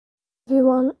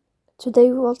Everyone,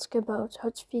 today we will talk about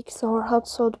how to fix or how to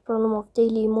solve the problem of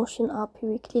Dailymotion app.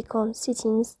 We click on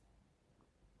settings.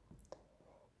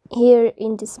 Here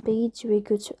in this page we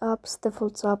go to apps,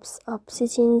 default apps, app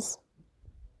settings.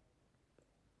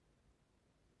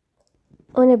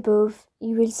 On above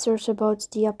you will search about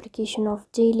the application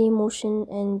of Dailymotion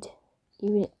and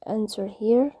you will enter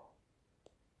here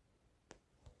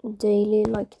daily,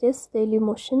 like this,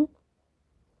 Dailymotion.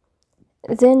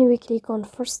 Then you will click on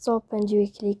first stop and you will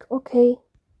click OK.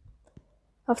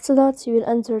 After that you will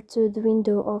enter to the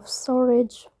window of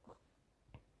storage.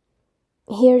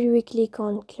 Here you will click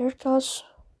on clear cache.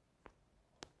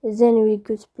 Then you will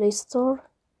go to Play Store.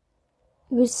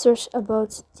 You will search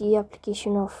about the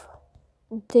application of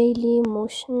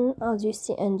Dailymotion as you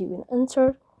see and you will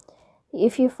enter.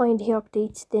 If you find the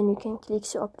update, then you can click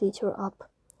to update your app.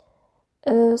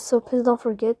 So please don't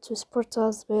forget to support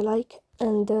us by like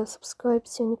and subscribe.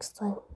 See you next time.